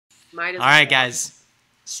Might as All right, well. guys,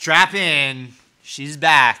 strap in. She's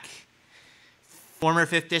back. Former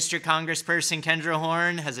 5th District Congressperson Kendra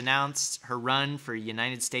Horn has announced her run for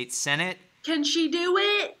United States Senate. Can she do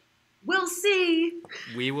it? We'll see.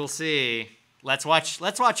 We will see. Let's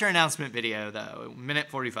watch her announcement video, though. Minute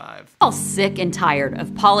 45. All sick and tired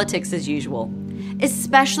of politics as usual,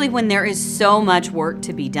 especially when there is so much work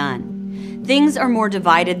to be done. Things are more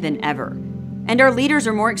divided than ever, and our leaders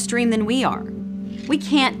are more extreme than we are. We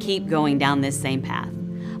can't keep going down this same path,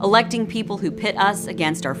 electing people who pit us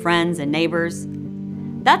against our friends and neighbors.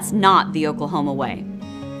 That's not the Oklahoma way.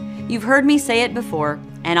 You've heard me say it before,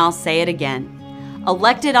 and I'll say it again.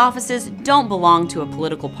 Elected offices don't belong to a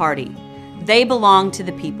political party. They belong to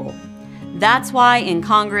the people. That's why in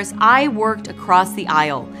Congress, I worked across the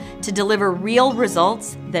aisle to deliver real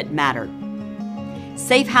results that mattered.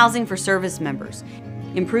 Safe housing for service members,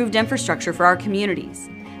 improved infrastructure for our communities,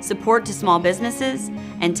 support to small businesses,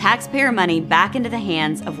 and taxpayer money back into the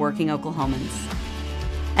hands of working Oklahomans.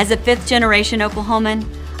 As a 5th-generation Oklahoman,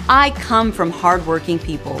 I come from hardworking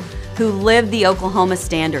people who live the Oklahoma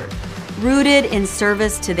standard, rooted in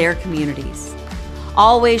service to their communities.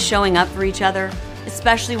 Always showing up for each other,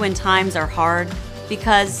 especially when times are hard,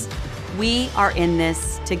 because we are in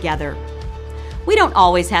this together. We don't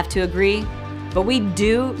always have to agree, but we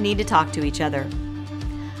do need to talk to each other.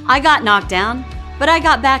 I got knocked down, but I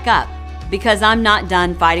got back up because I'm not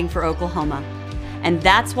done fighting for Oklahoma. And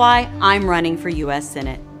that's why I'm running for U.S.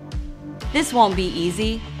 Senate. This won't be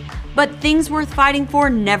easy, but things worth fighting for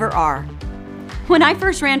never are. When I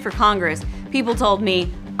first ran for Congress, people told me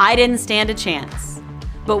I didn't stand a chance.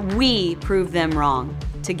 But we proved them wrong,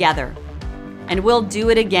 together. And we'll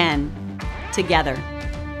do it again, together.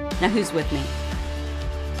 Now who's with me?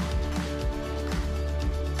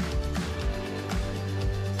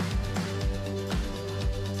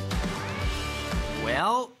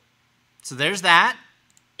 Well, so there's that.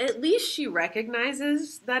 At least she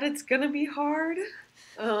recognizes that it's gonna be hard.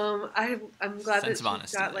 I'm glad Sense that of she's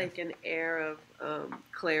honesty got there. like an air of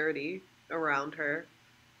clarity around her.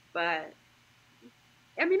 But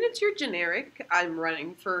I mean, it's your generic. I'm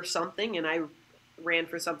running for something, and I ran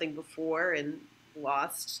for something before and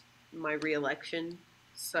lost my re-election.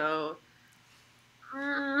 So,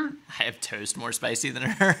 I have toast more spicy than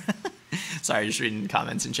her. Sorry, just reading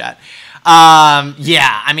comments in chat.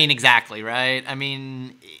 Yeah, I mean, exactly, right? I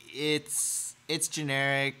mean, it's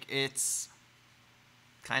generic. It's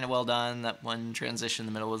kind of well done. That one transition in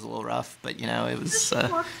the middle was a little rough, but, you know, it was... she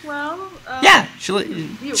works well. yeah,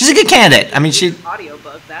 she's a good candidate. I mean, she...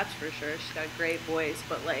 Audiobook, that's for sure. She's got a great voice,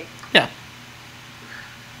 but, like... Yeah.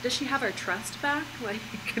 Does she have our trust back? Like,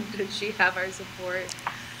 does she have our support?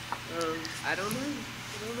 I don't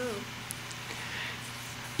know.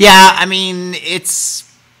 Yeah, I mean, it's...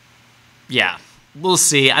 Yeah, we'll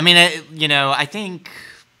see. I mean, I think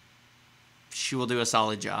she will do a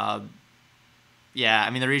solid job. Yeah, I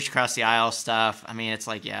mean, the reach across the aisle stuff, I mean, it's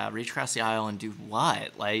like, yeah, reach across the aisle and do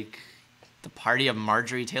what? Like, the party of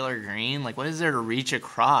Marjorie Taylor Greene? Like, what is there to reach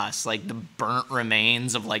across? Like, the burnt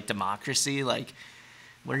remains of, like, democracy? Like,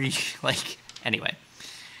 what are you... Like, anyway.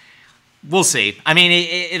 We'll see. I mean,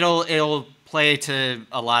 it'll play to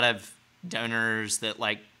a lot of donors that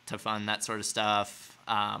like to fund that sort of stuff.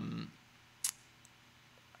 I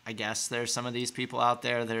guess there's some of these people out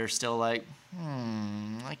there that are still like,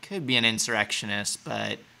 I could be an insurrectionist,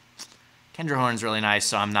 but Kendra Horn's really nice,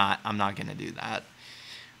 so I'm not gonna do that.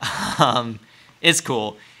 It's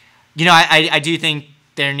cool. You know, I do think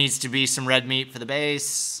there needs to be some red meat for the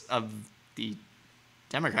base of the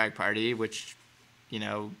Democratic Party, which, you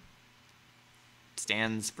know,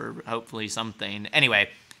 stands for hopefully something. Anyway,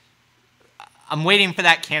 I'm waiting for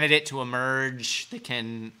that candidate to emerge that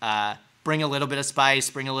can bring a little bit of spice,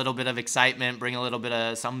 bring a little bit of excitement, bring a little bit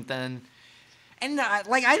of something. And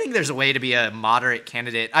I think there's a way to be a moderate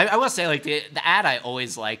candidate. I will say, like, the ad I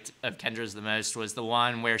always liked of Kendra's the most was the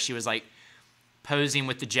one where she was like posing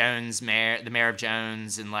with the mayor of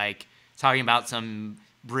Jones, and like talking about some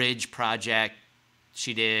bridge project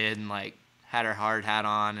she did, and like had her hard hat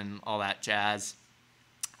on and all that jazz.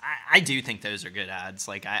 I do think those are good ads.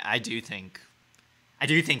 Like, I do think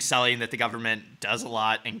selling that the government does a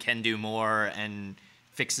lot and can do more and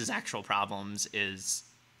fixes actual problems is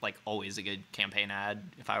like always a good campaign ad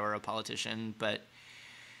if I were a politician. But,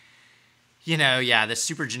 you know, yeah, the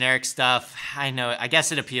super generic stuff, I know, I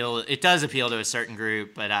guess it does appeal to a certain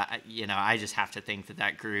group, but you know, I just have to think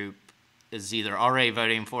that group is either already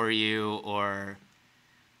voting for you or,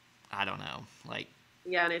 I don't know, like.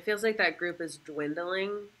 Yeah, and it feels like that group is dwindling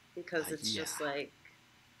because it's yeah. just like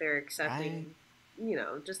they're accepting, you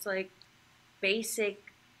know, just like basic.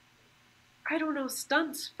 I don't know,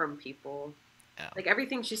 stunts from people. Yeah. Like,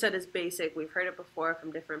 everything she said is basic. We've heard it before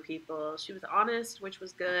from different people. She was honest, which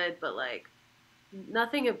was good, but, like,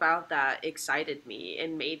 nothing about that excited me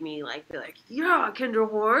and made me, like, be like, yeah, Kendra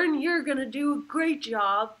Horn, you're gonna do a great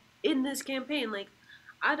job in this campaign. Like,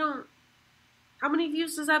 I don't... How many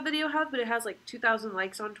views does that video have? But it has, like, 2,000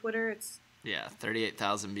 likes on Twitter. It's... Yeah,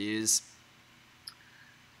 38,000 views.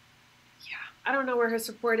 Yeah. I don't know where her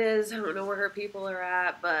support is. I don't know where her people are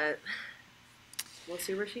at, but we'll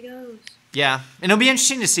see where she goes. Yeah, and it'll be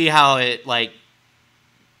interesting to see how it, like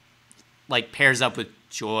pairs up with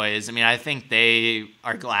Joy's. I mean, I think they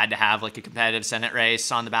are glad to have, like, a competitive Senate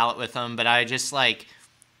race on the ballot with them, but I just, like,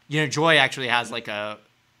 you know, Joy actually has, like, a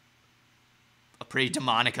pretty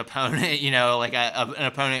demonic opponent, you know, like an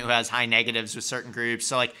opponent who has high negatives with certain groups.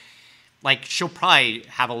 So, like she'll probably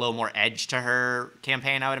have a little more edge to her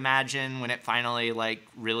campaign, I would imagine, when it finally, like,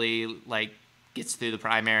 really, like, gets through the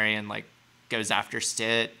primary and, like, goes after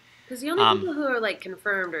Stitt. Because the only people who are, like,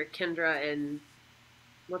 confirmed are Kendra and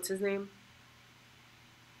what's his name?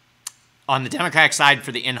 On the Democratic side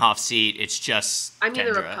for the Inhofe seat, it's just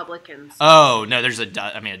Kendra. The Republicans. Oh, no, there's a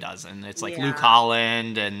dozen. It's like Luke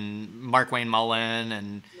Holland and Mark Wayne Mullen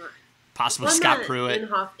and possibly Scott Pruitt.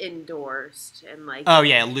 Inhofe endorsed and, like... Oh,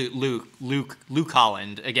 yeah, Luke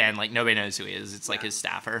Holland. Again, like, nobody knows who he is. It's like his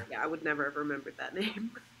staffer. Yeah, I would never have remembered that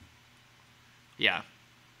name. Yeah.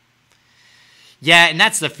 Yeah, and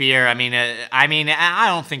that's the fear. I mean, I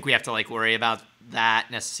don't think we have to, like, worry about that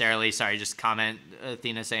necessarily. Sorry, just comment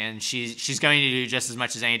Athena saying she's going to do just as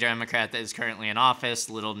much as any Democrat that is currently in office,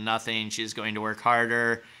 little to nothing. She's going to work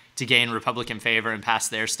harder to gain Republican favor and pass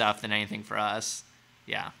their stuff than anything for us.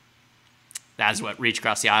 Yeah, that's what reach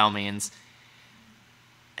across the aisle means.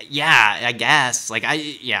 Yeah, I guess. Like,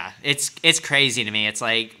 it's crazy to me. It's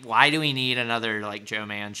like, why do we need another, like, Joe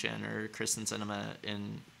Manchin or Kristen Sinema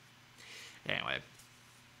in? Anyway,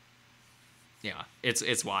 yeah,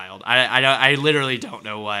 it's wild. I literally don't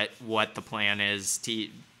know what the plan is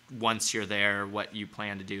once you're there, what you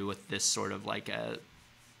plan to do with this sort of, like, a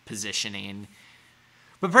positioning.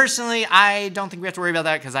 But personally, I don't think we have to worry about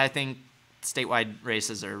that because I think statewide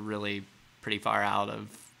races are really pretty far out of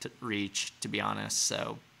reach, to be honest.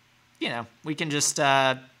 So, you know, we can just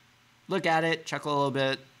look at it, chuckle a little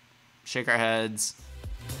bit, shake our heads.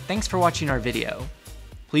 Thanks for watching our video.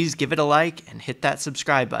 Please give it a like and hit that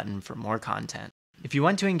subscribe button for more content. If you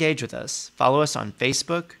want to engage with us, follow us on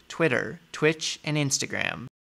Facebook, Twitter, Twitch, and Instagram.